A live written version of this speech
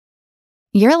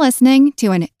You're listening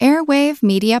to an Airwave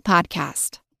Media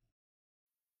Podcast.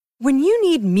 When you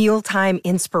need mealtime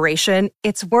inspiration,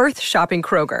 it's worth shopping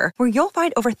Kroger, where you'll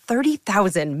find over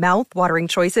 30,000 mouth-watering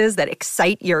choices that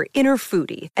excite your inner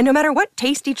foodie. And no matter what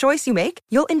tasty choice you make,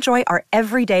 you'll enjoy our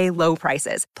everyday low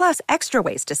prices, plus extra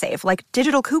ways to save, like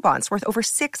digital coupons worth over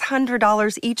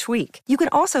 $600 each week. You can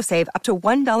also save up to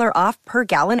 $1 off per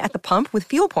gallon at the pump with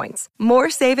fuel points.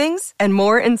 More savings and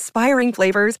more inspiring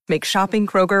flavors make shopping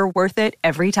Kroger worth it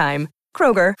every time.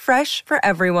 Kroger, fresh for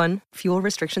everyone. Fuel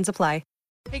restrictions apply.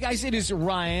 Hey guys, it is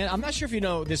Ryan. I'm not sure if you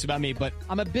know this about me, but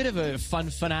I'm a bit of a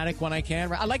fun fanatic when I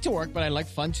can. I like to work, but I like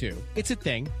fun too. It's a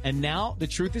thing. And now the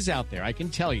truth is out there. I can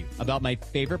tell you about my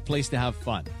favorite place to have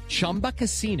fun. Chumba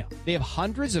Casino. They have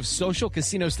hundreds of social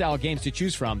casino style games to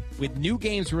choose from with new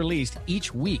games released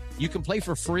each week. You can play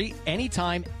for free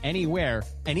anytime, anywhere.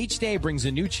 And each day brings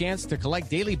a new chance to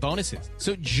collect daily bonuses.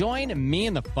 So join me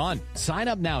in the fun. Sign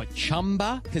up now at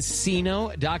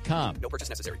ChumbaCasino.com. No purchase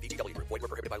necessary. VGW Group. Void where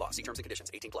prohibited by law. See terms and conditions.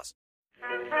 18 plus.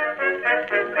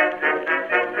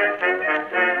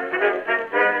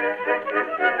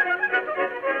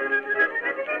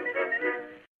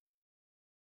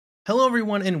 Hello,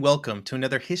 everyone, and welcome to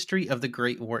another History of the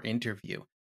Great War interview.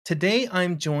 Today,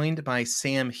 I'm joined by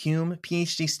Sam Hume,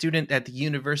 PhD student at the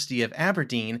University of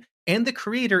Aberdeen, and the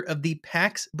creator of the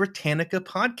Pax Britannica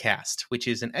podcast, which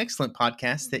is an excellent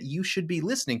podcast that you should be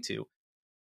listening to.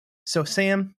 So,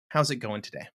 Sam, how's it going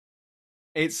today?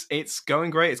 It's going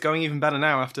great. It's going even better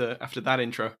now after that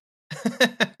intro.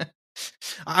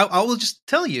 I will just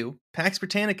tell you, Pax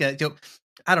Britannica,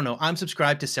 I don't know, I'm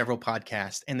subscribed to several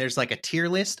podcasts, and there's like a tier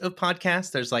list of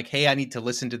podcasts. There's like, hey, I need to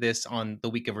listen to this on the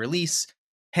week of release.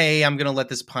 Hey, I'm going to let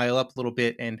this pile up a little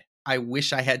bit, and I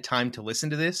wish I had time to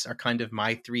listen to this are kind of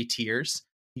my three tiers.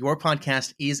 Your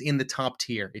podcast is in the top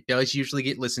tier. It does usually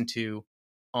get listened to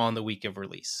on the week of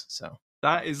release. So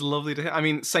that is lovely to hear. I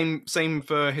mean, same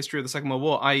for History of the Second World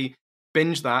War. I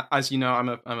binge that. As you know, I'm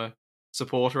a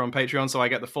supporter on Patreon, so I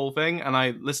get the full thing, and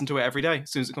I listen to it every day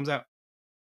as soon as it comes out.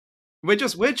 We're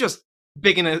just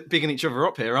bigging each other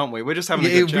up here, aren't we? We're just having a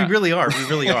good chat. We really are. We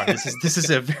really are. This is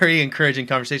a very encouraging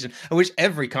conversation. I wish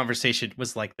every conversation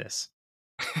was like this.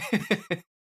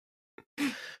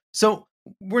 So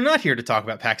we're not here to talk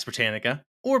about Pax Britannica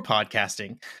or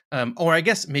podcasting, or I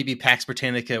guess maybe Pax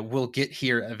Britannica will get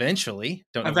here eventually.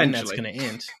 Don't know when that's going to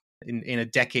end, in a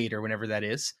decade or whenever that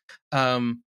is.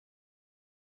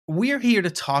 We're here to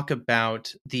talk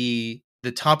about the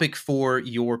topic for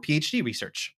your PhD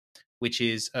research, which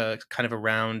is kind of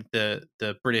around the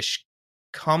British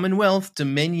Commonwealth,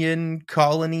 Dominion,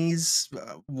 colonies,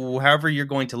 however you're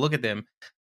going to look at them,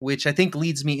 which I think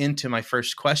leads me into my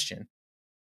first question.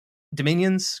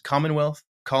 Dominions, Commonwealth,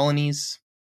 colonies,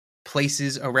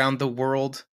 places around the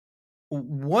world.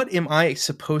 What am I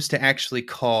supposed to actually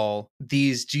call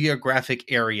these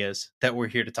geographic areas that we're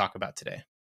here to talk about today?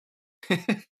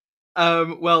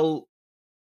 Well,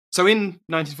 so in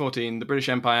 1914, the British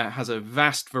Empire has a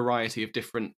vast variety of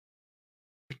different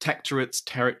protectorates,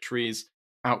 territories,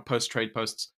 outposts, trade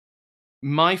posts.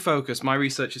 My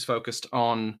research is focused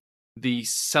on the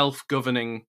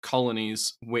self-governing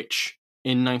colonies, which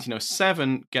in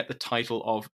 1907 get the title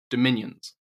of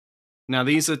dominions. Now,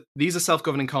 these are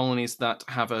self-governing colonies that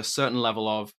have a certain level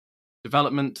of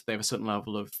development. They have a certain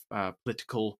level of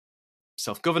political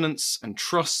self-governance and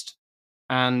trust,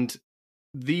 and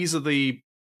these are the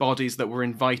bodies that were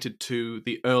invited to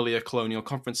the earlier colonial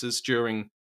conferences during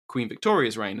Queen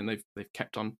Victoria's reign, and they've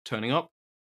kept on turning up.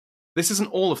 This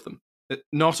isn't all of them.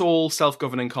 Not all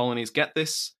self-governing colonies get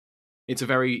this. It's a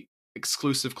very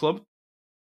exclusive club.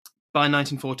 By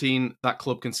 1914, that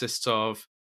club consists of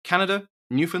Canada,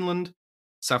 Newfoundland,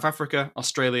 South Africa,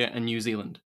 Australia, and New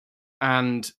Zealand.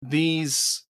 And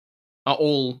these are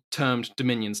all termed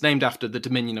dominions, named after the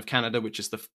Dominion of Canada, which is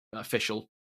the official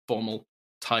formal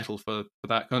title for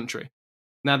that country.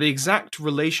 Now, the exact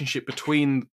relationship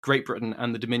between Great Britain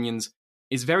and the dominions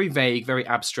is very vague, very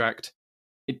abstract.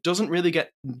 It doesn't really get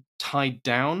tied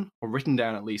down, or written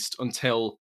down at least,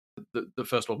 until the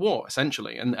First World War,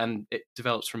 essentially, and it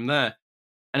develops from there.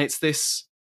 And it's this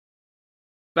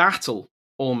battle,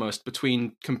 almost,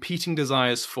 between competing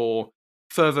desires for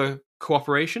further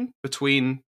cooperation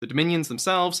between the dominions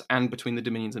themselves and between the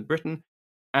dominions and Britain,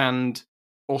 and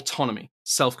autonomy,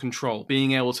 self-control,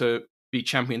 being able to be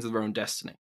champions of their own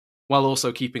destiny, while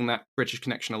also keeping that British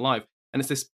connection alive. And it's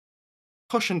this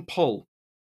push and pull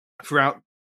throughout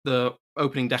the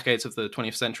opening decades of the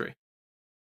 20th century.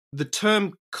 The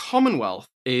term Commonwealth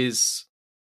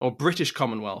or British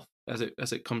Commonwealth, as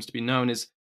it comes to be known, is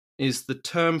the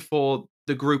term for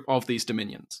the group of these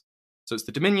dominions. So it's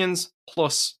the dominions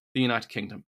plus the United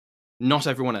Kingdom. not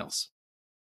everyone else.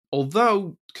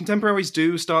 Although contemporaries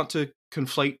do start to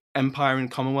conflate empire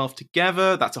and Commonwealth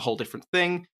together, that's a whole different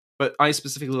thing. But I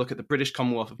specifically look at the British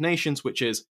Commonwealth of Nations, which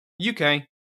is UK,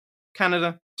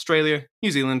 Canada, Australia,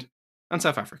 New Zealand, and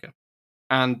South Africa.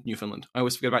 And Newfoundland. I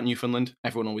always forget about Newfoundland.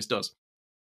 Everyone always does.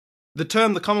 The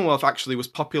term the Commonwealth actually was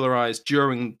popularized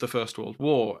during the First World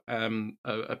War.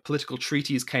 A political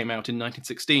treatise came out in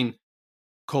 1916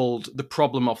 called The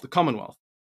Problem of the Commonwealth.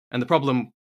 And the problem,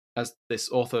 as this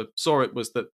author saw it,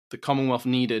 was that the Commonwealth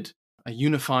needed a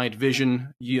unified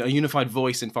vision, a unified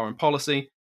voice in foreign policy.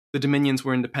 The Dominions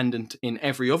were independent in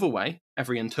every other way,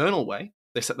 every internal way.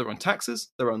 They set their own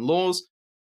taxes, their own laws.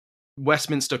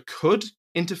 Westminster could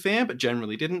interfere, but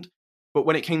generally didn't. But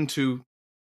when it came to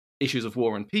issues of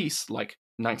war and peace, like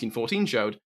 1914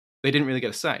 showed, they didn't really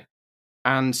get a say.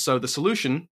 And so the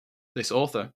solution, this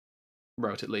author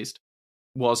wrote at least,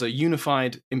 was a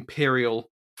unified imperial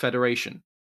federation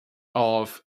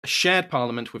of a shared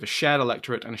parliament with a shared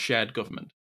electorate and a shared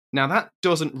government. Now that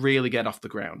doesn't really get off the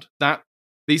ground.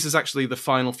 This is actually the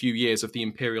final few years of the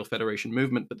imperial federation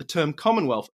movement, but the term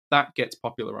Commonwealth, that gets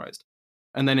popularized.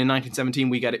 And then in 1917,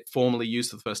 we get it formally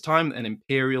used for the first time, an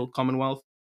imperial Commonwealth.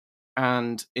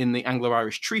 And in the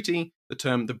Anglo-Irish Treaty, the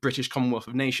term the British Commonwealth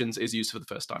of Nations is used for the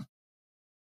first time.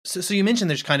 So you mentioned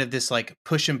there's kind of this like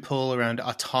push and pull around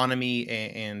autonomy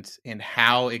and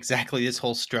how exactly this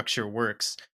whole structure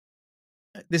works.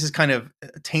 This is kind of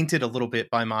tainted a little bit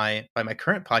by my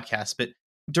current podcast, but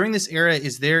during this era,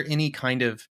 is there any kind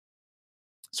of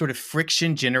sort of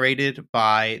friction generated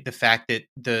by the fact that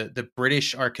the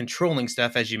British are controlling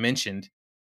stuff, as you mentioned,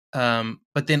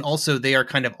 but then also they are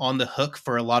kind of on the hook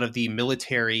for a lot of the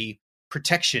military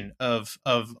protection of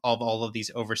all of these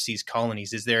overseas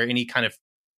colonies? Is there any kind of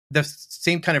the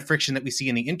same kind of friction that we see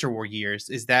in the interwar years?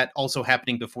 Is that also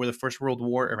happening before the First World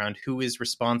War around who is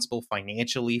responsible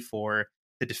financially for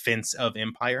the defense of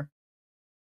empire?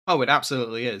 Oh, it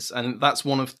absolutely is. And that's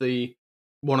one of the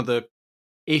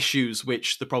issues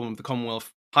which the problem of the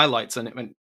Commonwealth highlights,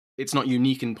 and it's not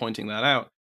unique in pointing that out.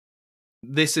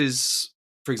 This is,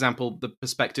 for example, the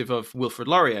perspective of Wilfrid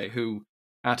Laurier, who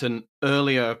at an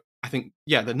earlier, the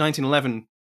 1911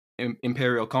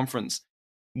 Imperial Conference,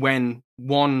 when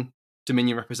one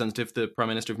Dominion representative, the Prime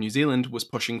Minister of New Zealand, was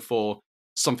pushing for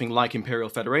something like Imperial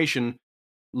Federation,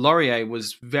 Laurier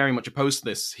was very much opposed to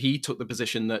this. He took the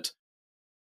position that,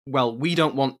 well, we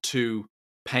don't want to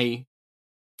pay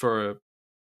for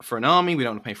an army, we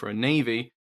don't want to pay for a navy.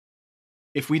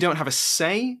 If we don't have a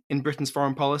say in Britain's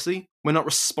foreign policy, we're not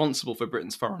responsible for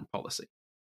Britain's foreign policy.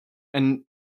 And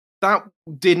that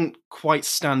didn't quite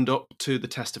stand up to the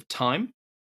test of time,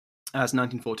 as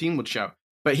 1914 would show.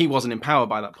 But he wasn't in power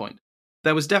by that point.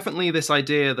 There was definitely this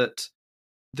idea that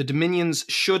the Dominions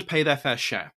should pay their fair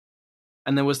share.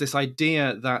 And there was this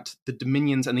idea that the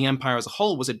Dominions and the Empire as a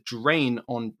whole was a drain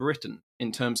on Britain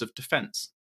in terms of defense,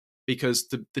 because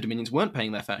the Dominions weren't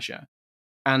paying their fair share.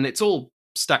 And it's all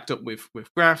stacked up with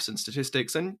graphs and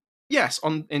statistics. And yes,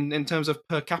 in terms of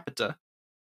per capita,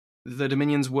 the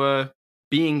Dominions were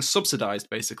being subsidized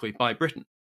basically by Britain.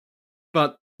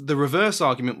 But the reverse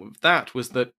argument with that was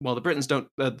that, well,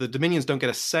 the Dominions don't get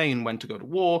a say in when to go to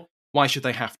war. Why should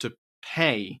they have to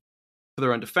pay for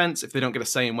their own defense if they don't get a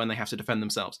say in when they have to defend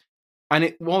themselves? And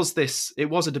it was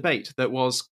a debate that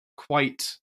was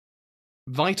quite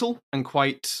vital and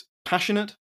quite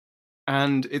passionate.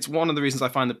 And it's one of the reasons I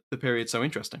find the period so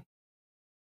interesting.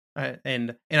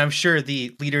 And I'm sure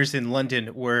the leaders in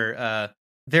London were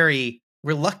very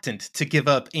reluctant to give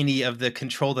up any of the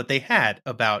control that they had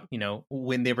about,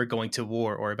 when they were going to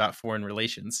war or about foreign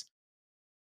relations.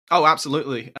 Oh,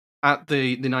 absolutely. At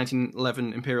the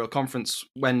 1911 Imperial Conference,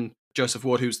 when Joseph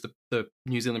Ward, who's the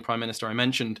New Zealand Prime Minister I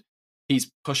mentioned,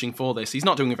 he's pushing for this. He's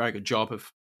not doing a very good job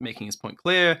of making his point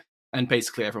clear, and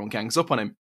basically everyone gangs up on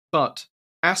him. But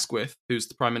Asquith, who's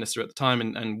the Prime Minister at the time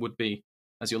and would be,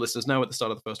 as your listeners know, at the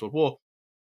start of the First World War,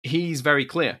 he's very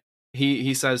clear.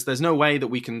 He says there's no way that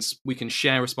we can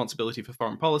share responsibility for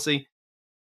foreign policy.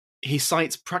 He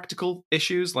cites practical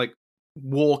issues like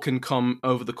war can come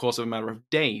over the course of a matter of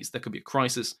days. There could be a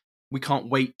crisis. We can't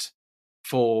wait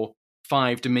for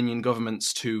 5 Dominion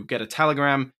governments to get a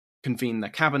telegram, convene their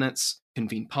cabinets,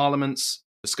 convene parliaments,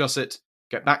 discuss it,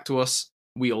 get back to us.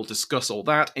 We all discuss all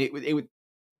that. It would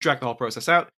drag the whole process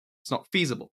out. It's not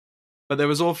feasible. But there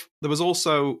was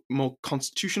also more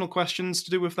constitutional questions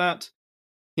to do with that.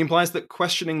 He implies that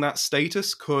questioning that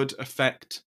status could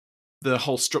affect the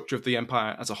whole structure of the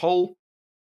empire as a whole.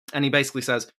 And he basically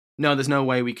says, no, there's no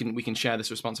way we can share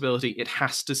this responsibility. It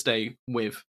has to stay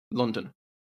with London.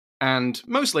 And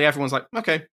mostly everyone's like,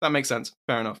 okay, that makes sense.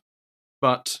 Fair enough.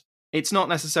 But it's not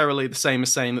necessarily the same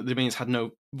as saying that the Dominions had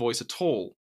no voice at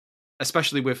all.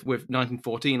 Especially with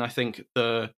 1914, I think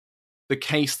the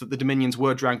case that the Dominions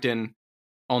were dragged in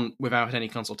on without any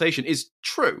consultation is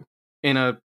true in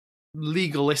a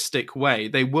legalistic way.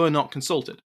 They were not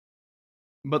consulted.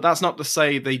 But that's not to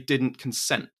say they didn't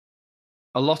consent.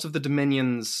 A lot of the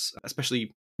Dominions,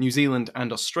 especially New Zealand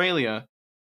and Australia,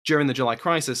 during the July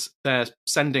crisis, they're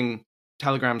sending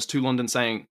telegrams to London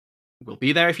saying, we'll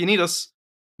be there if you need us.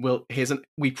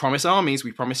 We promise armies,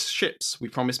 we promise ships, we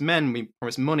promise men, we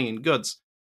promise money and goods.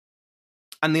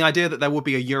 And the idea that there would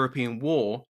be a European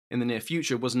war in the near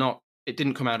future it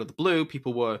didn't come out of the blue.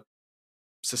 People were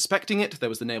suspecting it. There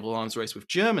was the naval arms race with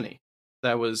Germany.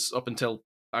 There was, up until,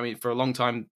 for a long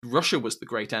time, Russia was the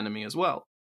great enemy as well.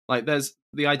 Like, there's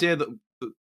the idea that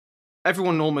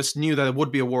everyone almost knew there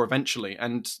would be a war eventually,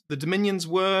 and the Dominions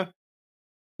were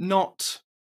not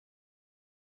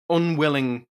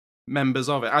unwilling members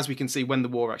of it, as we can see when the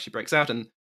war actually breaks out, and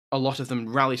a lot of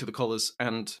them rally to the colours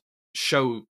and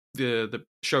show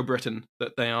show Britain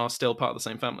that they are still part of the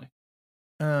same family.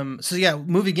 So yeah,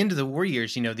 moving into the war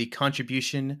years, the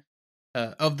contribution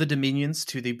of the Dominions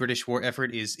to the British war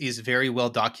effort is very well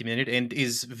documented and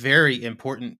is very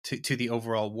important to the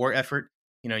overall war effort.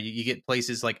 You get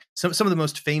places like some of the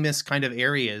most famous kind of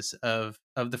areas of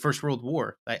the First World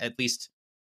War, at least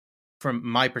from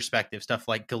my perspective, stuff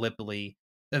like Gallipoli,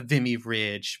 Vimy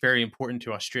Ridge, very important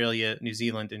to Australia, New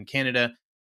Zealand, and Canada.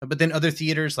 But then other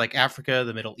theaters like Africa,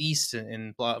 the Middle East,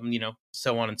 and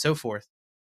so on and so forth.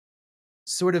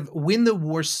 Sort of when the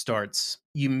war starts,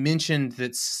 you mentioned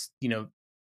that,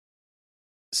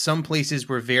 some places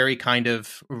were very kind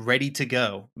of ready to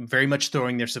go, very much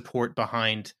throwing their support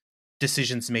behind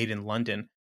decisions made in London.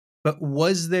 But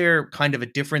was there kind of a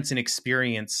difference in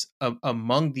experience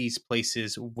among these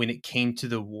places when it came to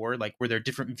the war? Like, were there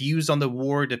different views on the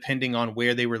war depending on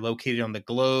where they were located on the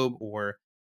globe, or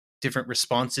different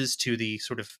responses to the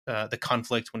sort of the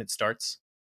conflict when it starts?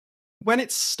 When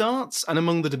it starts, and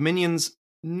among the Dominions,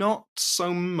 not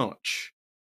so much.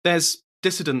 There's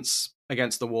dissidents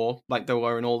against the war, like there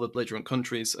were in all the belligerent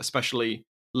countries, especially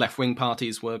left-wing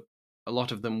parties a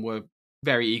lot of them were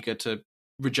very eager to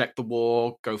reject the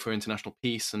war, go for international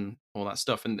peace and all that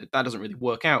stuff, and that doesn't really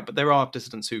work out, but there are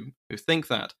dissidents who think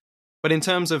that. But in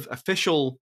terms of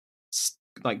official,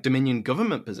 like, Dominion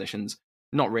government positions,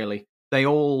 not really. They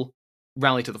all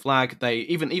rally to the flag. They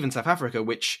even South Africa,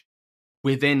 which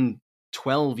within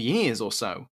 12 years or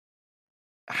so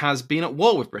has been at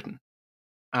war with Britain,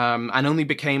 and only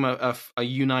became a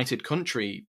united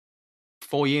country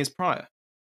 4 years prior.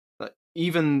 But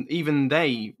even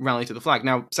they rally to the flag.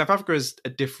 Now, South Africa is a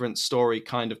different story,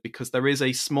 kind of, because there is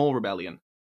a small rebellion,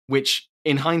 which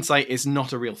in hindsight is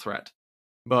not a real threat.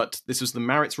 But this was the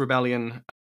Marits Rebellion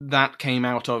that came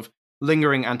out of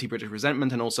lingering anti-British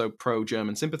resentment and also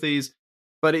pro-German sympathies.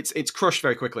 But it's crushed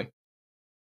very quickly.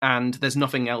 And there's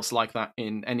nothing else like that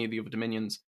in any of the other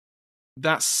dominions.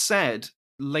 That said,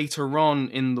 later on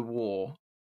in the war,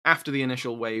 after the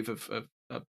initial wave of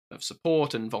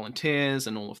support and volunteers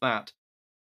and all of that,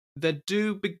 there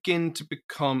do begin to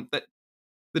become that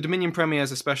the Dominion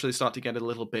premiers especially start to get a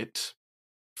little bit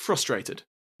frustrated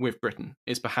with Britain,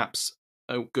 is perhaps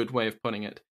a good way of putting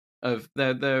it.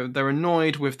 They're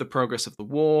annoyed with the progress of the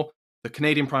war. The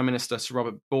Canadian Prime Minister, Sir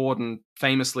Robert Borden,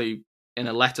 famously, in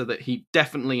a letter that he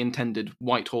definitely intended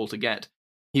Whitehall to get,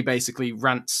 he basically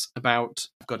rants about,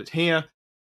 I've got it here,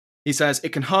 he says, "It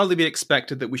can hardly be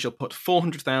expected that we shall put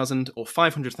 400,000 or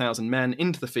 500,000 men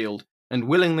into the field and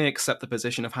willingly accept the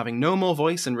position of having no more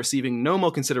voice and receiving no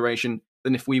more consideration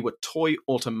than if we were toy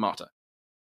automata."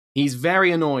 He's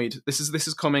very annoyed. This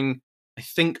is coming, I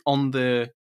think, on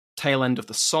the tail end of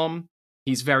the Somme.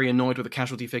 He's very annoyed with the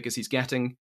casualty figures he's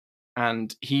getting,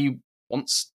 and he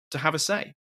wants to have a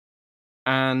say.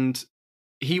 And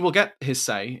he will get his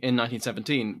say in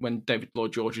 1917 when David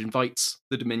Lloyd George invites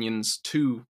the Dominions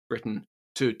to Britain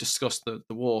to discuss the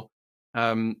war.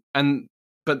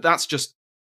 But that's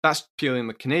purely in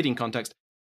the Canadian context.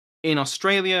 In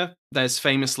Australia, there's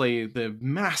famously the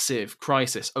massive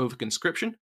crisis over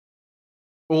conscription.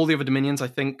 All the other Dominions, I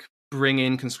think, bring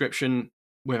in conscription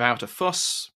without a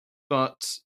fuss,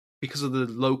 but because of the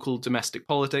local domestic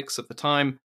politics at the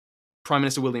time, Prime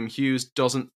Minister William Hughes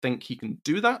doesn't think he can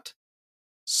do that.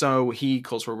 So he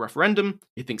calls for a referendum.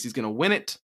 He thinks he's going to win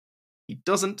it. He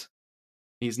doesn't.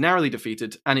 He's narrowly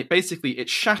defeated, and it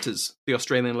shatters the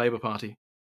Australian Labour Party.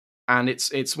 And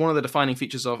it's one of the defining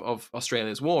features of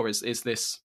Australia's war is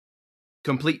this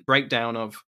complete breakdown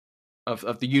of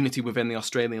the unity within the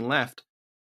Australian left.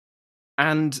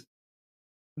 And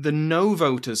the no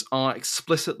voters are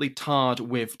explicitly tarred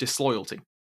with disloyalty.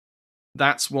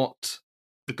 that's what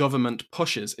the government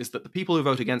pushes, is that the people who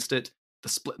vote against it,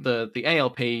 the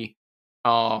ALP,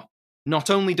 are not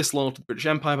only disloyal to the British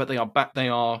Empire, but they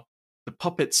are the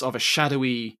puppets of a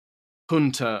shadowy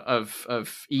junta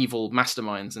of evil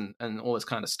masterminds and all this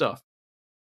kind of stuff.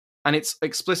 And it's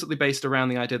explicitly based around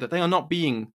the idea that they are not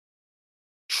being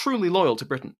truly loyal to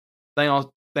Britain. They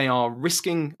are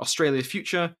risking Australia's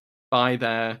future by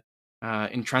their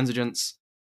intransigence,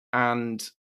 and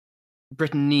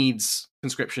Britain needs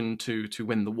conscription to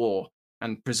win the war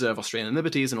and preserve Australian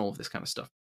liberties and all of this kind of stuff.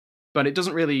 But it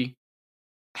doesn't really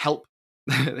help.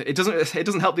 It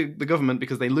doesn't help the government,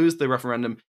 because they lose the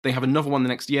referendum. They have another one the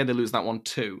next year. They lose that one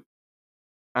too,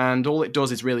 and all it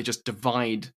does is really just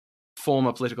divide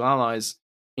former political allies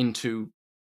into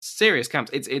serious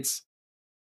camps.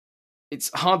 It's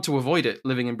hard to avoid it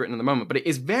living in Britain at the moment, but it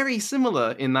is very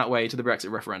similar in that way to the Brexit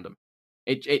referendum.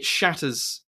 It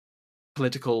shatters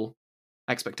political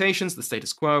expectations, the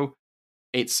status quo.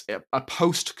 It's a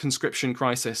post-conscription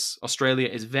crisis. Australia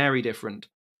is very different.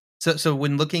 So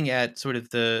when looking at sort of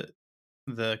the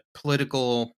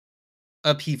political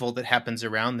upheaval that happens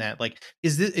around that, like,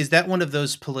 is that one of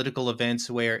those political events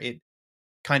where it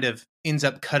kind of ends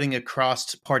up cutting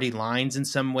across party lines in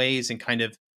some ways and kind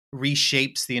of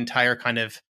reshapes the entire kind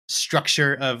of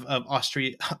structure of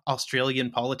Australian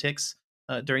politics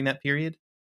during that period?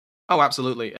 Oh,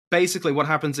 absolutely. Basically, what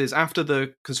happens is, after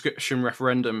the conscription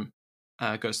referendum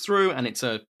goes through, and it's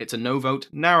a no vote,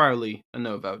 narrowly a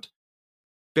no vote,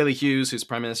 Billy Hughes, who's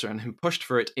Prime Minister and who pushed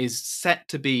for it, is set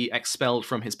to be expelled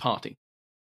from his party.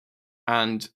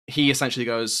 And he essentially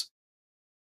goes,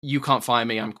 "You can't fire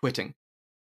me, I'm quitting."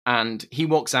 And he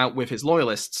walks out with his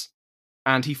loyalists,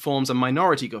 and he forms a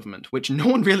minority government, which no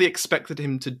one really expected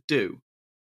him to do,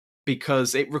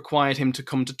 because it required him to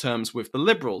come to terms with the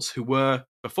Liberals, who were,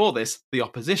 before this, the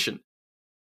opposition.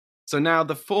 So now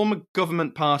the former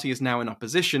government party is now in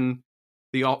opposition,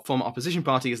 the former opposition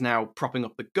party is now propping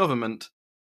up the government,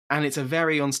 and it's a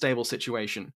very unstable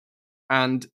situation.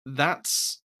 And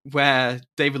that's where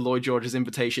David Lloyd George's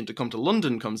invitation to come to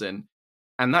London comes in,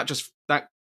 and that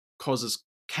causes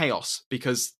chaos,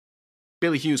 because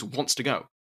Billy Hughes wants to go.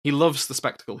 He loves the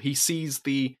spectacle. He sees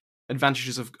the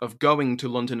advantages of going to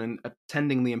London and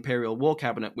attending the Imperial War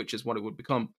Cabinet, which is what it would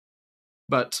become.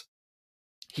 But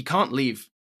he can't leave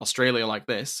Australia like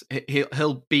this.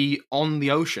 He'll be on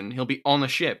the ocean, he'll be on a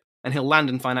ship, and he'll land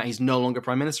and find out he's no longer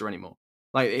Prime Minister anymore.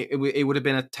 Like, it would have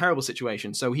been a terrible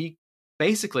situation. So he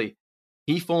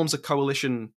forms a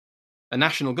coalition, a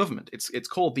national government. It's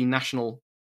called the National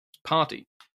Party,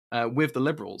 with the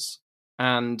Liberals.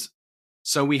 And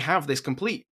so we have this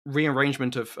complete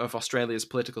rearrangement of Australia's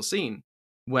political scene,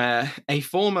 where a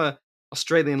former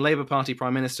Australian Labour Party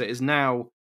Prime Minister is now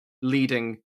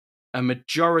leading a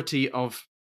majority of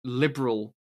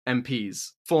Liberal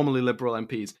MPs, formerly Liberal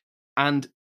MPs, and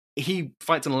he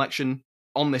fights an election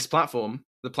on this platform,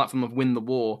 the platform of win the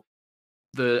war.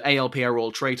 The ALP are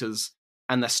all traitors,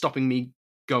 and they're stopping me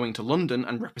going to London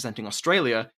and representing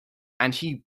Australia, and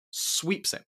he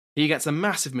sweeps it. He gets a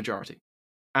massive majority.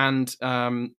 And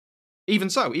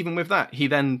even with that, he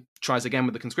then tries again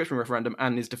with the conscription referendum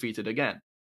and is defeated again.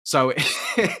 So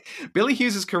Billy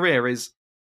Hughes' career is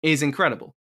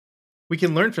incredible. We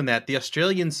can learn from that. The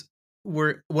Australians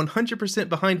were 100%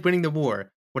 behind winning the war,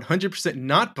 100%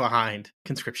 not behind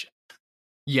conscription.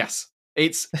 Yes.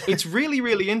 It's really,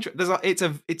 really interesting.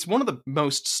 It's one of the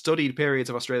most studied periods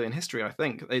of Australian history, I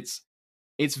think. It's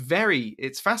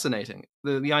fascinating.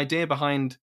 The idea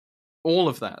behind all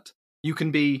of that. You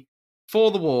can be for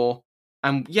the war,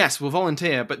 and yes, we'll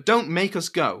volunteer, but don't make us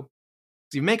go.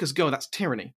 If you make us go, that's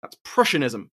tyranny. That's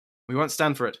Prussianism. We won't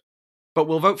stand for it. But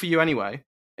we'll vote for you anyway.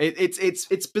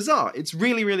 It's bizarre. It's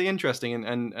really, really interesting,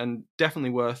 and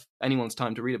definitely worth anyone's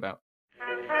time to read about.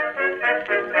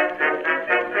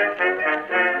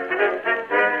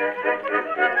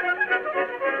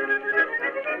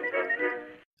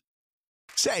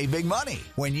 Save big money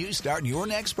when you start your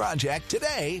next project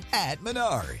today at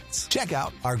Menards. Check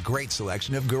out our great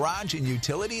selection of garage and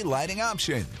utility lighting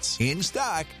options. In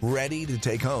stock, ready to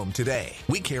take home today.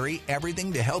 We carry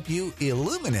everything to help you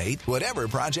illuminate whatever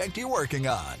project you're working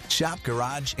on. Shop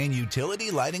garage and utility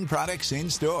lighting products in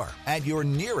store at your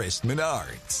nearest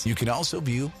Menards. You can also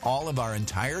view all of our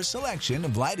entire selection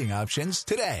of lighting options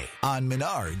today on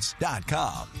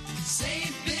Menards.com.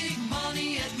 Save big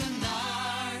money at Menards.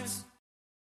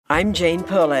 I'm Jane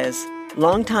Perlez,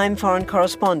 longtime foreign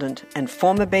correspondent and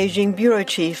former Beijing bureau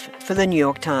chief for the New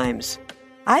York Times.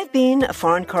 I've been a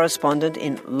foreign correspondent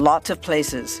in lots of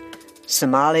places: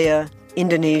 Somalia,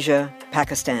 Indonesia,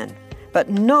 Pakistan, but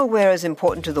nowhere as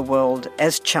important to the world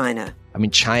as China. I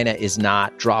mean, China is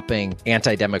not dropping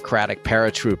anti-democratic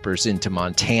paratroopers into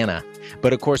Montana.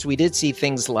 But of course, we did see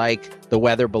things like the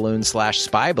weather balloon /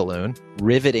 spy balloon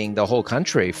riveting the whole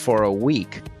country for a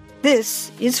week. This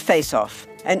is Face Off,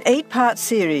 an 8-part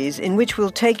series in which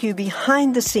we'll take you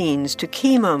behind the scenes to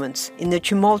key moments in the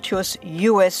tumultuous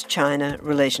US-China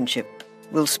relationship.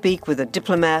 We'll speak with a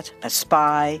diplomat, a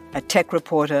spy, a tech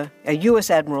reporter, a US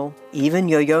admiral, even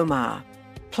Yo-Yo Ma.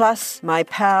 Plus, my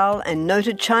pal and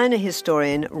noted China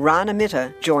historian Rana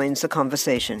Mitter joins the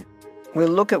conversation. We'll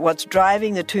look at what's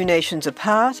driving the two nations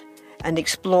apart and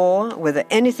explore whether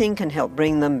anything can help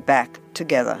bring them back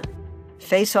together.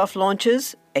 Face Off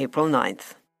launches April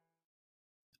 9th.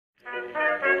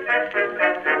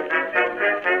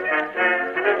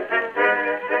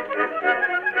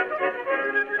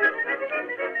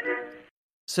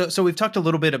 So we've talked a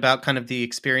little bit about kind of the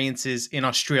experiences in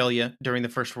Australia during the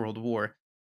First World War.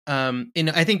 And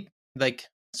I think like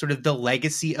sort of the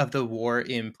legacy of the war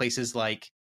in places like,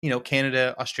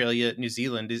 Canada, Australia, New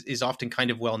Zealand is often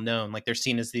kind of well known. Like they're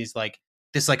seen as this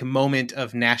moment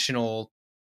of national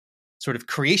sort of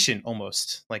creation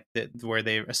almost, like where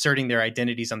they're asserting their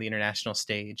identities on the international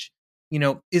stage.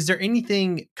 Is there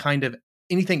anything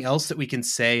else that we can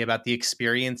say about the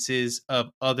experiences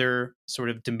of other sort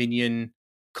of Dominion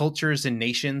cultures and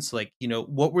nations? Like,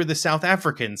 what were the South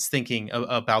Africans thinking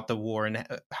about the war, and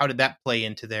how did that play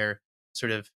into their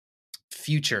sort of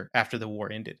future after the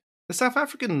war ended? The South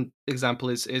African example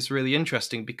is really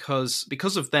interesting because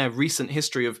of their recent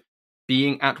history of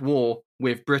being at war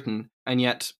with Britain, and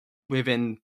yet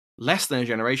within less than a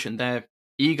generation, they're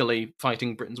eagerly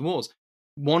fighting Britain's wars.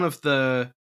 One of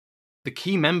the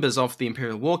key members of the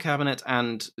Imperial War Cabinet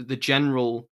and the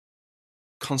general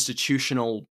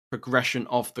constitutional progression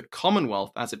of the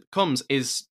Commonwealth as it becomes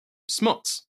is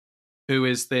Smuts, who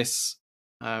is this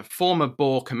former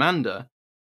Boer commander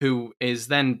who is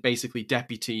then basically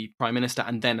deputy prime minister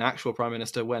and then actual prime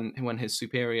minister when his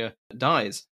superior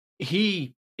dies.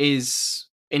 He is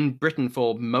in Britain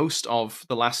for most of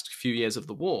the last few years of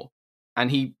the war,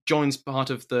 and he joins part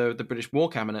of the British War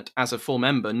Cabinet as a full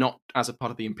member, not as a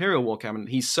part of the Imperial War Cabinet.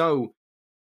 He's so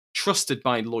trusted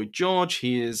by Lloyd George,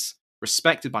 he is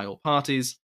respected by all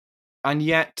parties. And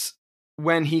yet,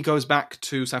 when he goes back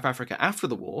to South Africa after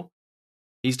the war,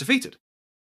 he's defeated.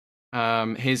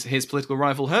 His political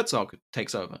rival Herzog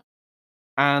takes over.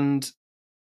 And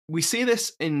we see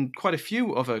this in quite a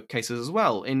few other cases as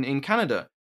well. In Canada,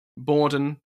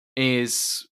 Borden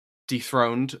is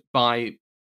dethroned by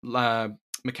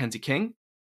Mackenzie King,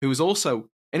 who is also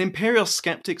an imperial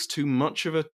skeptic's too much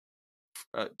of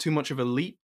a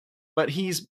leap, but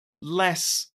he's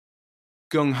less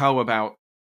gung-ho about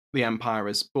the empire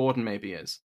as Borden maybe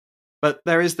is. But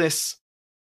there is this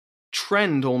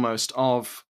trend almost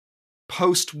of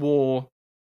post-war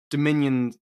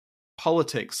Dominion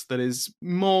politics that is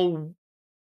more,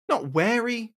 not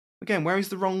wary, again, wary is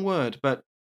the wrong word, but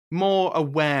more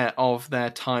aware of their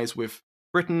ties with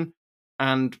Britain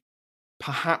and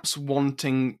perhaps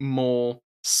wanting more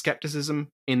skepticism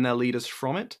in their leaders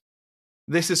from it.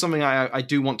 This is something I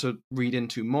do want to read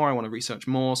into more. I want to research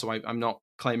more, so I'm not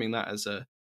claiming that as a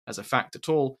fact at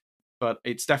all, but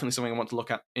it's definitely something I want to look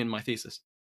at in my thesis.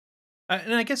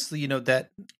 And I guess that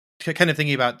kind of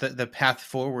thinking about the path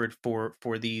forward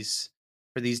for these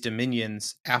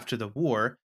dominions after the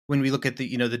war. When we look at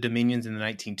the the dominions in the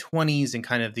 1920s and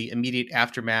kind of the immediate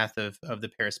aftermath of the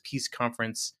Paris Peace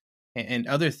Conference and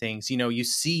other things, you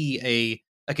see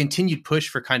a continued push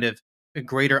for kind of a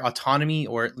greater autonomy,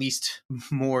 or at least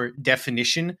more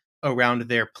definition around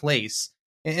their place.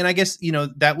 And I guess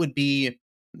that would be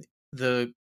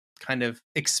the kind of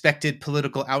expected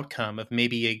political outcome of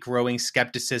maybe a growing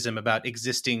skepticism about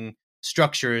existing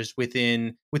structures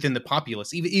within the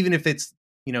populace, even if it's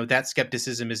that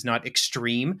skepticism is not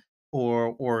extreme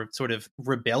or sort of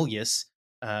rebellious.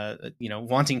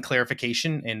 Wanting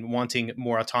clarification and wanting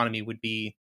more autonomy would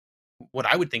be what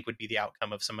I would think would be the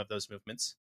outcome of some of those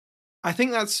movements. I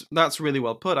think that's really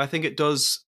well put. I think it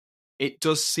does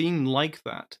seem like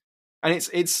that. And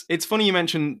it's funny you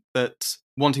mentioned that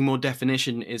wanting more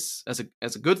definition is as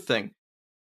a good thing.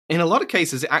 In a lot of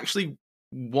cases, it actually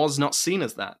was not seen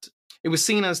as that. It was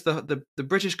seen as the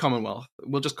British Commonwealth.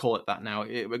 We'll just call it that now.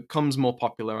 It becomes more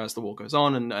popular as the war goes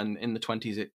on, and in the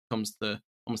 20s it becomes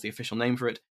almost the official name for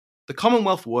it. The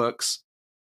Commonwealth works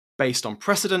based on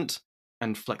precedent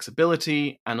and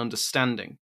flexibility and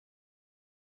understanding.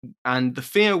 And the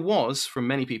fear was from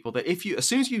many people that as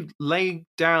soon as you lay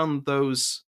down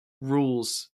those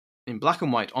rules in black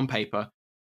and white on paper,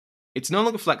 it's no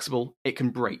longer flexible, it can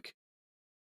break.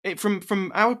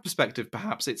 From our perspective,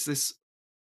 perhaps, it's this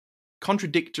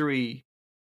contradictory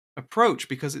approach,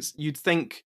 because you'd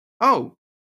think, oh,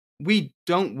 we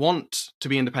don't want to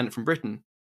be independent from Britain,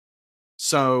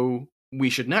 so we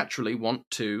should naturally want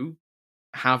to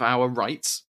have our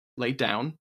rights laid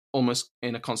down almost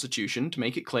in a constitution to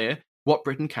make it clear what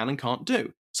Britain can and can't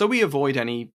do, so we avoid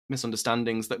any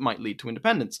misunderstandings that might lead to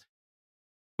independence.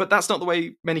 But that's not the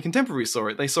way many contemporaries saw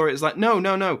it. They saw it as like,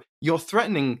 no, you're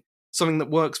threatening something that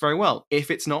works very well. If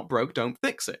it's not broke, don't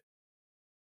fix it.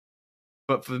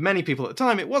 But for many people at the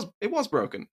time, it was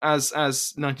broken, as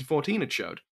 1914 had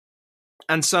showed.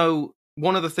 And so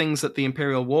one of the things that the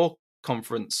Imperial War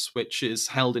Conference, which is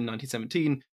held in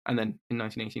 1917 and then in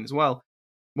 1918 as well,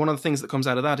 one of the things that comes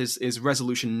out of that is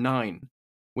Resolution 9,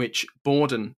 which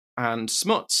Borden and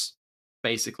Smuts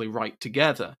basically write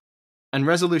together. And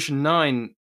Resolution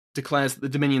 9 declares that the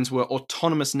Dominions were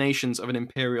autonomous nations of an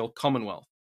imperial commonwealth,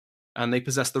 and they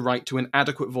possess the right to an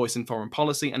adequate voice in foreign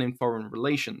policy and in foreign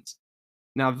relations.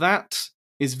 Now that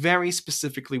is very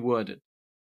specifically worded.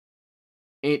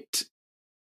 It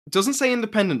doesn't say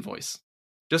independent voice,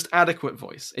 just adequate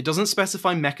voice. It doesn't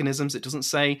specify mechanisms. It doesn't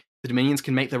say the Dominions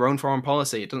can make their own foreign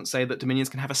policy. It doesn't say that Dominions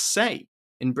can have a say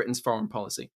in Britain's foreign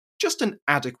policy. Just an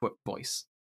adequate voice.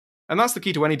 And that's the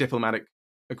key to any diplomatic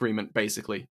agreement,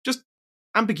 basically. Just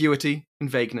ambiguity and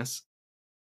vagueness.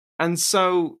 And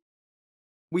so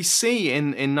we see in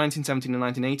 1917 and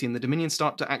 1918, the Dominions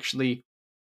start to actually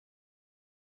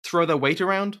throw their weight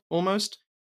around, almost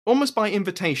by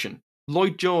invitation.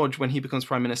 Lloyd George, when he becomes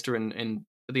Prime Minister in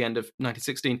at the end of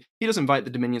 1916, he does invite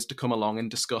the Dominions to come along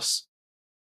and discuss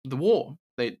the war.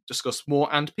 They discuss war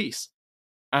and peace.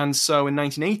 And so in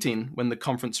 1918, when the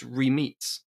conference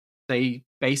re-meets, they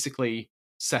basically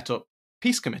set up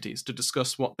peace committees to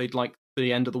discuss what they'd like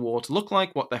the end of the war to look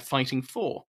like, what they're fighting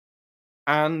for.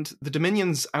 And the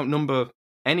Dominions outnumber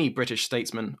any British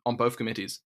statesman on both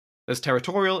committees. There's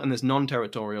territorial and there's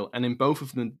non-territorial, and in both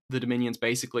of them, the Dominions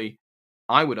basically,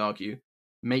 I would argue,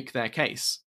 make their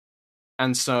case.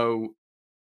 And so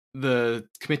the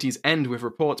committees end with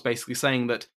reports basically saying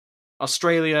that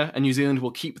Australia and New Zealand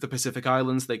will keep the Pacific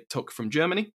Islands they took from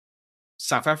Germany.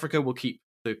 South Africa will keep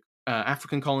the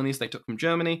African colonies they took from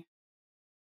Germany.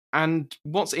 And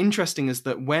what's interesting is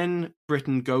that when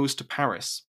Britain goes to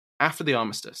Paris after the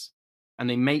armistice and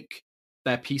they make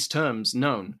their peace terms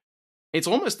known, it's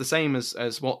almost the same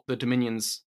as what the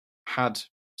Dominions had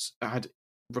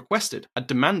requested, had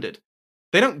demanded.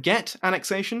 They don't get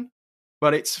annexation,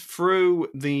 but it's through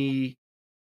the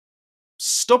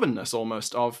stubbornness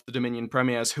almost of the Dominion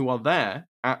premiers who are there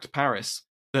at Paris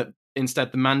that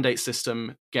instead the mandate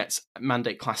system gets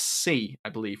mandate class C, I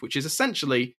believe, which is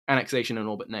essentially annexation in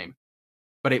all but name.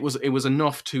 But it was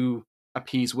enough to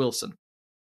appease Wilson.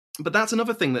 But that's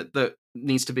another thing that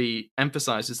needs to be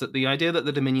emphasized, is that the idea that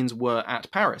the Dominions were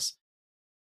at Paris,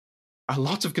 a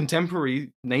lot of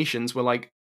contemporary nations were like,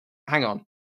 hang on,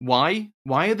 why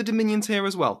are the Dominions here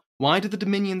as well? Why do the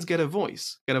Dominions get a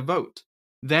voice, get a vote?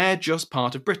 They're just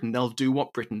part of Britain. They'll do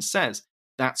what Britain says.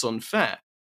 That's unfair.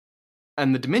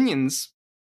 And the Dominions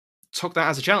took that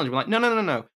as a challenge. We're like,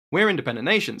 no. We're independent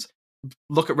nations.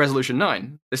 Look at Resolution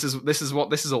 9. This is what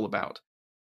this is all about.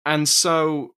 And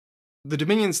so the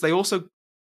Dominions, they also,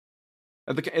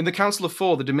 in the Council of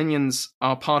Four, the Dominions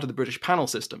are part of the British panel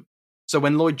system. So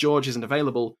when Lloyd George isn't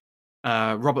available,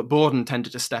 Robert Borden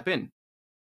tended to step in.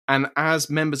 And as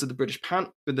members of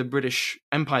the British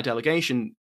Empire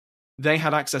delegation, they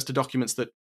had access to documents that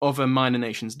other minor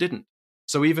nations didn't.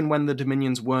 So even when the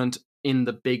Dominions weren't in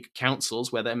the big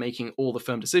councils where they're making all the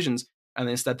firm decisions, and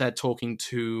instead they're talking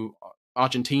to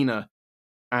Argentina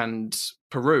and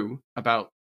Peru about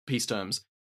peace terms,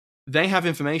 they have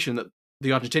information that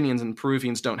the Argentinians and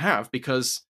Peruvians don't have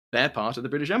because they're part of the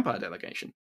British Empire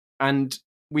delegation. And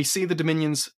we see the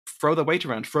Dominions throw their weight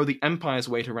around, throw the Empire's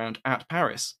weight around at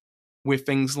Paris with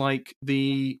things like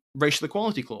the racial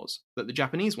equality clause that the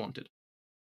Japanese wanted.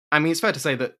 I mean, it's fair to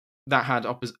say that had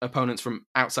opponents from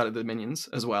outside of the Dominions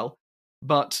as well,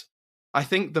 but I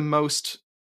think the most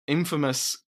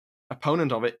infamous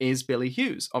opponent of it is Billy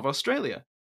Hughes of Australia,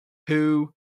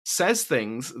 who says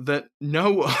things that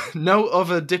no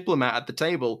other diplomat at the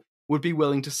table would be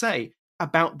willing to say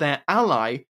about their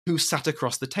ally who sat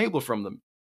across the table from them.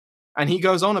 And he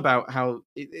goes on about how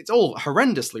it's all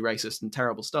horrendously racist and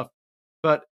terrible stuff,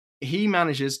 but he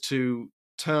manages to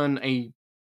turn a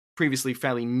previously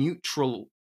fairly neutral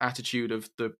attitude of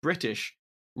the British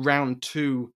round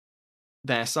to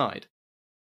their side.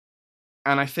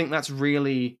 And I think that's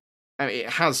really, I mean, it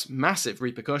has massive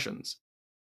repercussions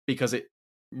because it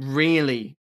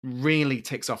really, really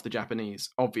ticks off the Japanese,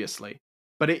 obviously.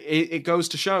 But it goes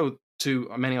to show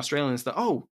to many Australians that,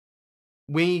 oh,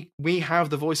 we have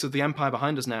the voice of the Empire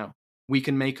behind us now. we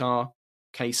can make our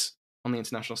case on the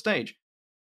international stage.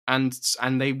 And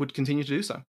they would continue to do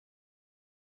so.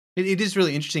 It is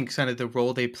really interesting, kind of the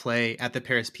role they play at the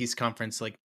Paris Peace Conference,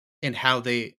 like, and how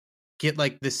they get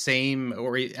like the same,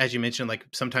 or as you mentioned, like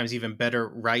sometimes even better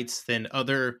rights than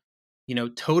other,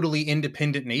 totally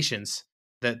independent nations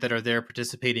that are there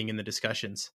participating in the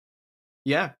discussions.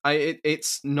 Yeah, it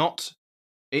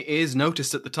is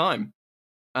noticed at the time,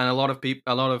 and a lot of the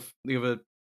other,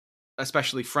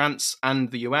 especially France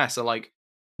and the US, are like,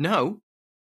 no,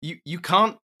 you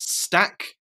can't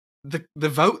stack the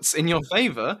votes in your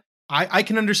favor. I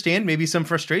can understand maybe some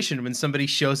frustration when somebody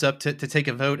shows up to take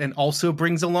a vote and also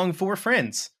brings along 4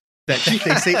 friends that they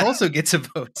say also gets a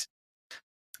vote.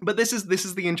 But this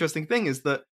is the interesting thing, is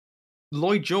that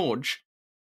Lloyd George,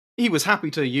 he was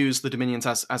happy to use the Dominions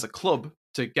as a club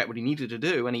to get what he needed to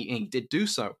do, and he did do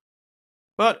so.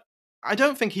 But I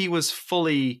don't think he was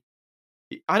a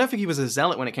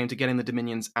zealot when it came to getting the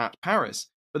Dominions at Paris.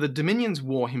 But the Dominions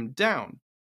wore him down,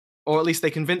 or at least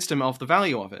they convinced him of the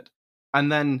value of it. And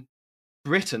then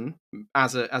Britain,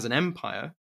 as an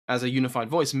empire, as a unified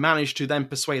voice, managed to then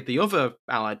persuade the other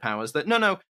allied powers that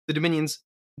no, the Dominions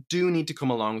do need to come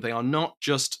along. They are not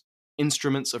just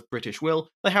instruments of British will.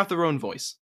 They have their own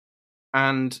voice.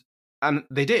 And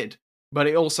they did. But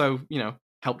it also,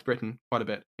 helped Britain quite a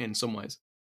bit in some ways.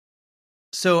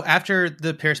 So after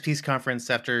the Paris Peace Conference,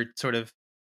 after sort of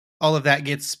all of that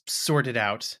gets sorted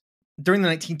out, during the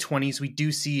 1920s, we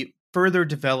do see further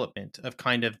development of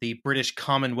kind of the British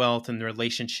Commonwealth and the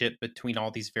relationship between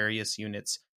all these various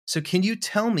units. So can you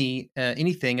tell me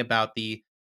anything about the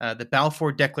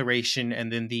Balfour Declaration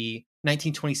and then the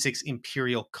 1926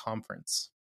 Imperial Conference?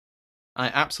 I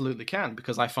absolutely can,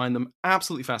 because I find them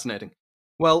absolutely fascinating.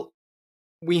 Well,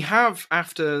 we have,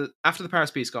 after the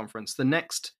Paris Peace Conference, the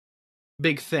next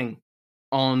big thing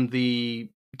on the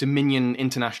Dominion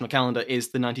international calendar is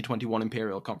the 1921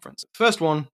 Imperial Conference. First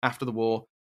one after the war,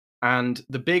 and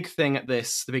the big thing at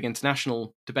this, the big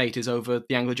international debate, is over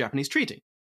the Anglo-Japanese Treaty,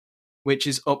 which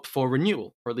is up for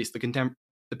renewal, or at least the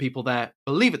people there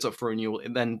believe it's up for renewal.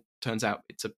 It then turns out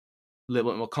it's a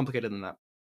little bit more complicated than that.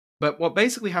 But what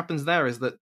basically happens there is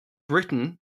that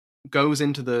Britain goes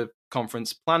into the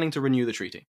conference planning to renew the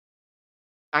treaty.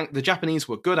 And the Japanese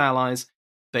were good allies.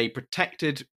 They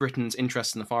protected Britain's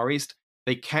interests in the Far East.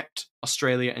 They kept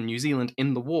Australia and New Zealand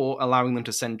in the war, allowing them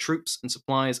to send troops and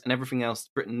supplies and everything else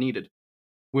Britain needed.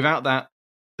 Without that,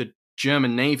 the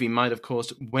German Navy might have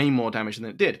caused way more damage than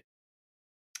it did.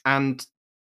 And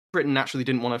Britain naturally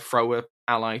didn't want to throw an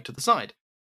ally to the side.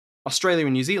 Australia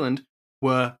and New Zealand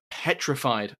were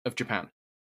petrified of Japan.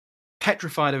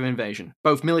 Petrified of invasion,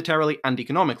 both militarily and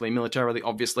economically. Militarily,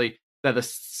 obviously, they're the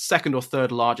second or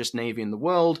third largest navy in the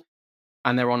world,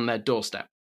 and they're on their doorstep.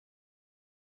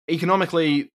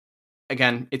 Economically,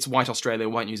 again, it's white Australia,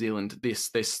 white New Zealand, this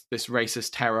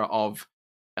racist terror of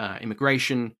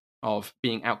immigration, of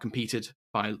being outcompeted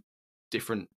by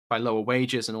lower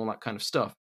wages and all that kind of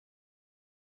stuff.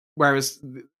 Whereas,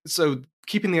 so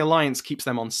keeping the alliance keeps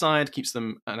them on side, keeps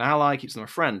them an ally, keeps them a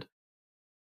friend.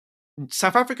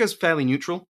 South Africa is fairly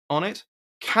neutral on it.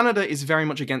 Canada is very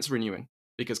much against renewing,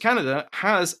 because Canada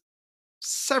has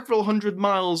several hundred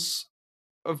miles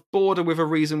of border with a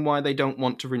reason why they don't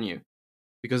want to renew.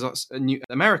 Because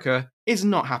America is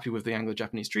not happy with the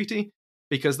Anglo-Japanese Treaty,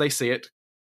 because they see it,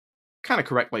 kind of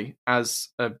correctly, as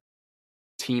a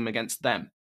team against them.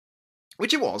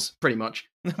 Which it was, pretty much.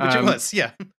 Which it was,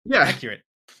 yeah. Yeah. Accurate.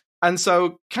 And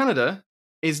so Canada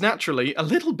is naturally a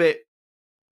little bit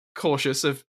cautious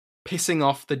of pissing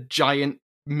off the giant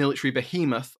military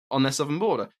behemoth on their southern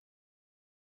border.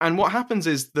 And what happens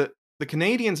is that the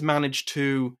Canadians manage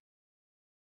to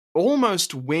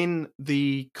almost win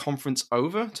the conference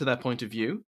over to their point of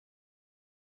view,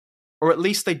 or at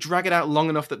least they drag it out long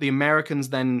enough that the Americans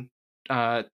then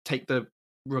take the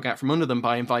rug out from under them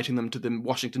by inviting them to the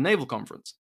Washington Naval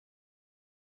Conference.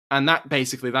 And that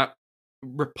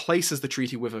replaces the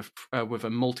treaty with a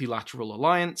multilateral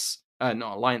alliance,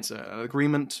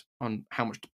 agreement on how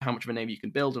much of a navy you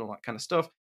can build and all that kind of stuff.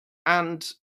 And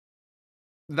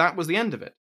that was the end of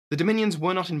it. The Dominions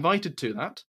were not invited to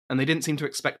that, and they didn't seem to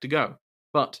expect to go.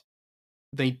 But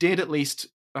they did at least.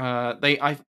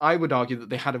 I would argue that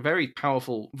they had a very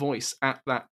powerful voice at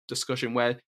that discussion,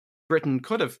 where Britain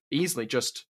could have easily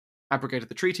just abrogated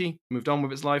the treaty, moved on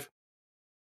with its life,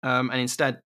 and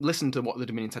instead listened to what the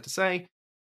Dominions had to say.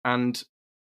 And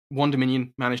one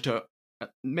Dominion managed to,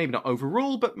 maybe not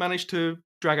overrule, but managed to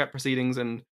drag out proceedings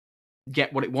and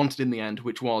get what it wanted in the end,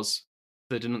 which was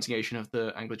the denunciation of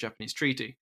the Anglo-Japanese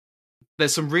Treaty.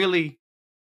 There's some really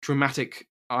dramatic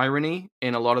irony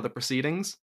in a lot of the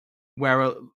proceedings,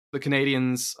 where the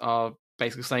Canadians are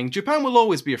basically saying, Japan will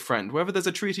always be a friend, whether there's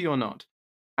a treaty or not.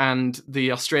 And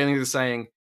the Australians are saying,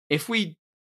 if we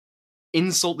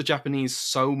insult the Japanese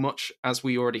so much as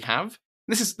we already have,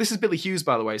 this is Billy Hughes,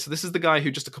 by the way, so this is the guy who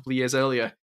just a couple of years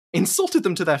earlier insulted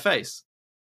them to their face.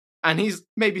 And he's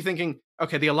maybe thinking,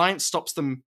 okay, the alliance stops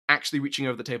them actually reaching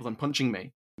over the table and punching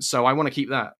me, so I want to keep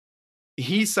that.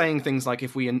 He's saying things like,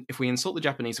 if we insult the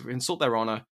Japanese, if we insult their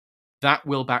honor, that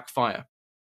will backfire.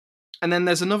 And then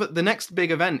there's the next big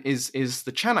event is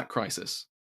the Chanak crisis,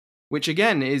 which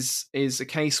again is a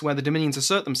case where the Dominions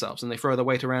assert themselves and they throw their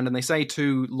weight around and they say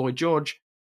to Lloyd George,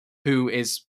 who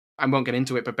is, I won't get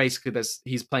into it, but basically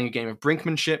he's playing a game of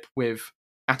brinkmanship with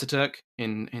Ataturk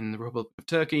in the Republic of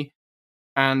Turkey,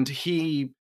 and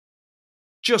he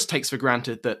just takes for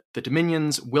granted that the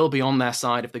Dominions will be on their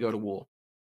side if they go to war.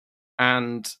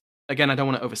 And again, I don't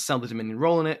want to oversell the Dominion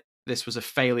role in it. This was a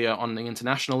failure on the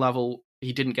international level.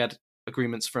 He didn't get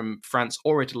agreements from France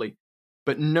or Italy.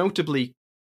 But notably,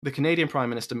 the Canadian Prime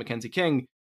Minister, Mackenzie King,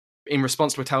 in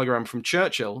response to a telegram from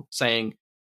Churchill saying,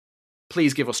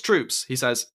 please give us troops, he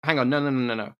says, hang on,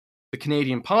 no. The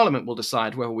Canadian Parliament will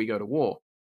decide whether we go to war.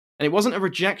 And it wasn't a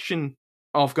rejection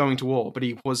of going to war, but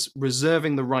he was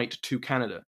reserving the right to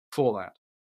Canada for that.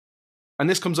 And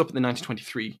this comes up at the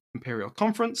 1923 Imperial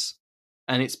Conference,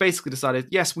 and it's basically decided,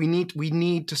 yes, we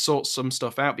need to sort some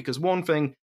stuff out, because one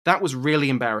thing, that was really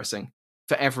embarrassing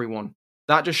for everyone.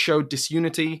 That just showed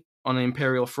disunity on an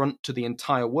imperial front to the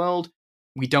entire world.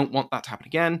 We don't want that to happen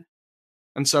again.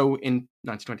 And so in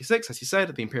 1926, as you said,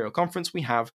 at the Imperial Conference, we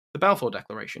have the Balfour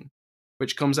Declaration,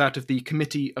 which comes out of the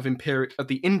Committee of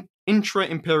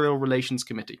Intra-Imperial Relations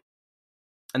Committee.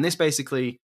 And this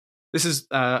is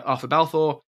Arthur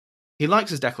Balfour. He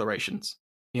likes his declarations.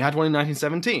 He had one in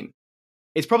 1917.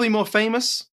 It's probably more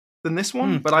famous than this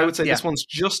one, but I would say this one's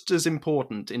just as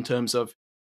important in terms of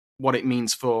what it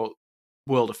means for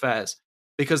world affairs.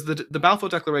 Because the Balfour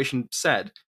Declaration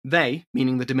said, they,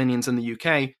 meaning the Dominions and the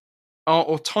UK, are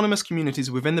autonomous communities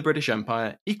within the British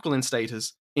Empire, equal in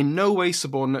status, in no way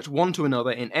subordinate one to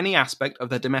another in any aspect of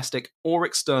their domestic or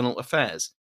external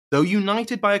affairs, though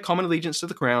united by a common allegiance to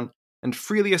the Crown and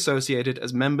freely associated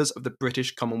as members of the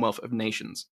British Commonwealth of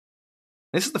Nations.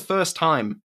 This is the first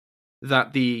time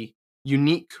that the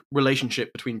unique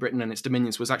relationship between Britain and its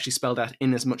dominions was actually spelled out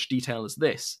in as much detail as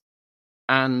this.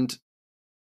 And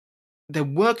there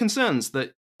were concerns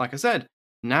that, like I said,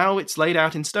 now it's laid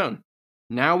out in stone.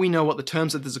 Now we know what the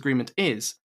terms of this agreement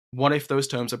is. What if those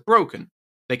terms are broken?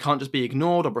 They can't just be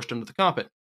ignored or brushed under the carpet.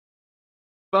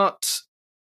 But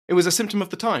it was a symptom of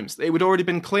the times. It had already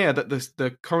been clear that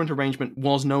the current arrangement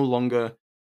was no longer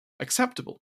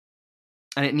acceptable.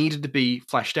 And it needed to be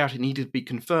fleshed out. It needed to be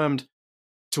confirmed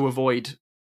to avoid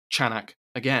Chanak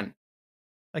again.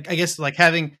 Like, I guess like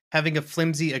having a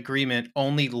flimsy agreement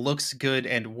only looks good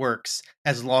and works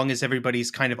as long as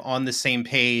everybody's kind of on the same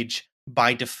page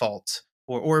by default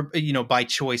or by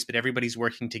choice, but everybody's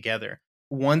working together.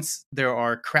 Once there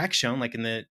are cracks shown, like in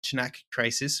the Chanak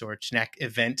crisis or Chanak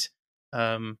event,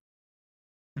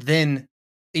 then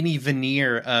any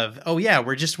veneer of, oh yeah,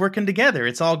 we're just working together,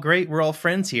 it's all great, we're all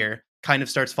friends here, kind of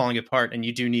starts falling apart, and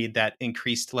you do need that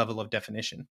increased level of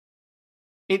definition.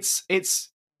 It's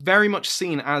very much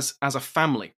seen as a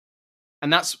family.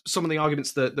 And that's some of the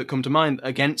arguments that come to mind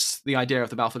against the idea of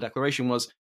the Balfour Declaration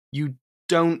was you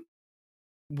don't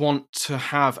want to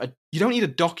have you don't need a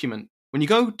document. When you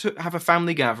go to have a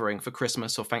family gathering for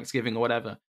Christmas or Thanksgiving or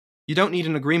whatever, you don't need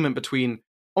an agreement between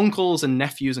uncles and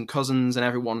nephews and cousins and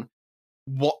everyone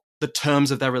what the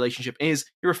terms of their relationship is.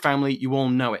 You're a family, you all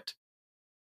know it.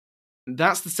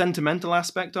 That's the sentimental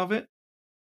aspect of it.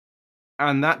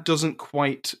 And that doesn't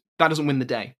win the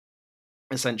day,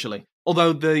 essentially.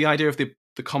 Although the idea of the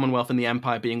Commonwealth and the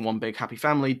Empire being one big happy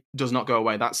family does not go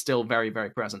away. That's still very,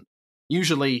 very present.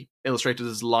 Usually illustrated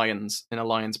as lions in a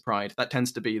lion's pride. That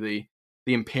tends to be the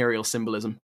imperial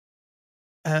symbolism.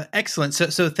 Excellent.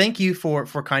 So thank you for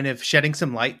kind of shedding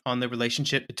some light on the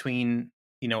relationship between,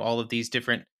 all of these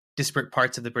different disparate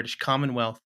parts of the British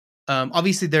Commonwealth.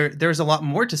 Obviously, there's a lot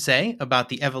more to say about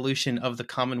the evolution of the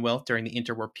Commonwealth during the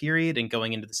interwar period and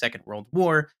going into the Second World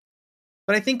War.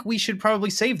 But I think we should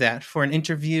probably save that for an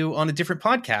interview on a different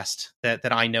podcast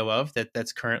that I know of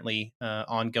that's currently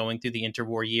ongoing through the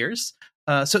interwar years.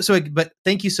 But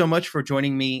thank you so much for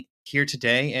joining me here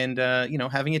today and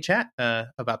having a chat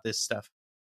about this stuff.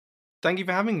 Thank you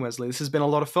for having me, Wesley. This has been a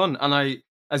lot of fun, and I,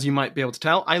 as you might be able to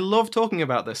tell, I love talking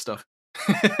about this stuff.